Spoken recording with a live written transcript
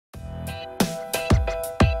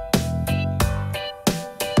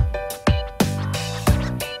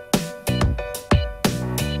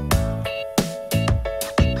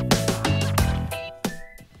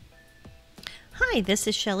Hi, this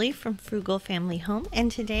is Shelly from Frugal Family Home,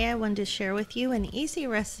 and today I wanted to share with you an easy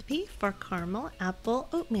recipe for caramel apple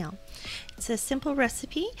oatmeal. It's a simple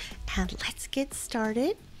recipe, and let's get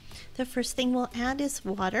started. The first thing we'll add is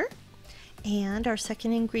water, and our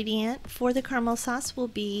second ingredient for the caramel sauce will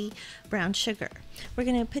be brown sugar. We're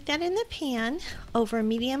going to put that in the pan over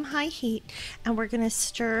medium-high heat, and we're going to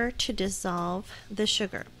stir to dissolve the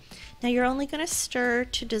sugar. Now you're only going to stir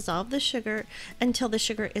to dissolve the sugar until the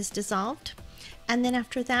sugar is dissolved. And then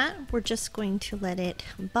after that, we're just going to let it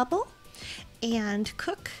bubble and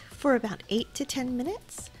cook for about 8 to 10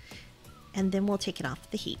 minutes. And then we'll take it off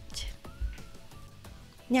the heat.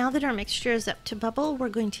 Now that our mixture is up to bubble, we're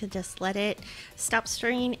going to just let it stop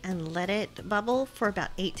stirring and let it bubble for about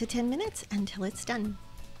 8 to 10 minutes until it's done.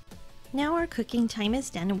 Now our cooking time is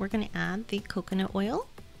done, and we're going to add the coconut oil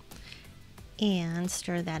and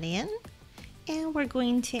stir that in. And we're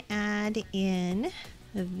going to add in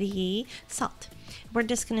the salt. We're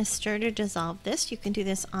just going to stir to dissolve this. You can do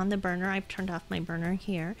this on the burner. I've turned off my burner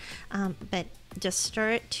here, but just stir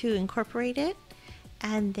it to incorporate it.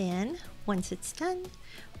 And then once it's done,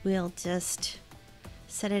 we'll just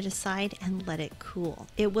set it aside and let it cool.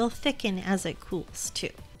 It will thicken as it cools too.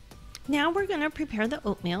 Now we're going to prepare the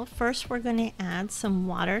oatmeal. First, we're going to add some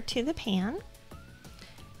water to the pan.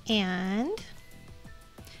 And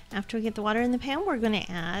after we get the water in the pan, we're going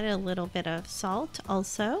to add a little bit of salt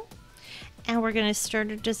also. And we're going to stir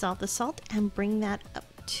to dissolve the salt and bring that up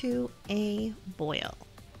to a boil.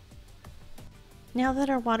 Now that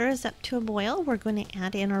our water is up to a boil, we're going to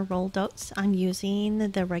add in our rolled oats. I'm using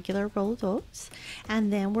the regular rolled oats.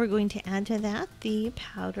 And then we're going to add to that the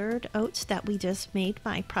powdered oats that we just made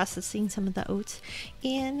by processing some of the oats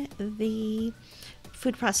in the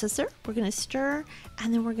food processor. We're going to stir,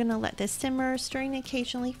 and then we're going to let this simmer, stirring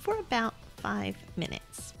occasionally for about 5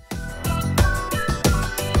 minutes.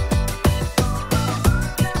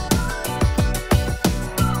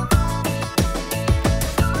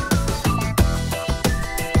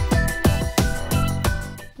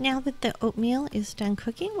 Now that the oatmeal is done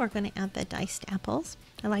cooking, we're going to add the diced apples.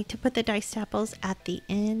 I like to put the diced apples at the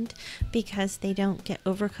end because they don't get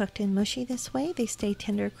overcooked and mushy this way. They stay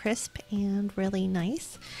tender, crisp, and really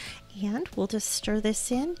nice. And we'll just stir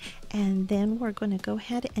this in, and then we're going to go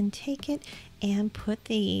ahead and take it and put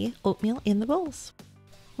the oatmeal in the bowls.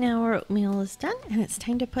 Now our oatmeal is done, and it's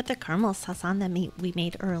time to put the caramel sauce on that we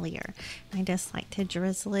made earlier. I just like to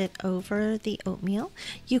drizzle it over the oatmeal.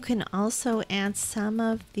 You can also add some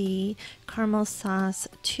of the caramel sauce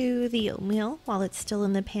to the oatmeal while it's still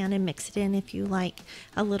in the pan and mix it in if you like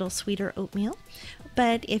a little sweeter oatmeal.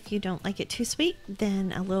 But if you don't like it too sweet,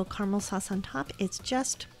 then a little caramel sauce on top is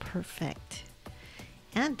just perfect.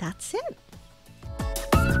 And that's it.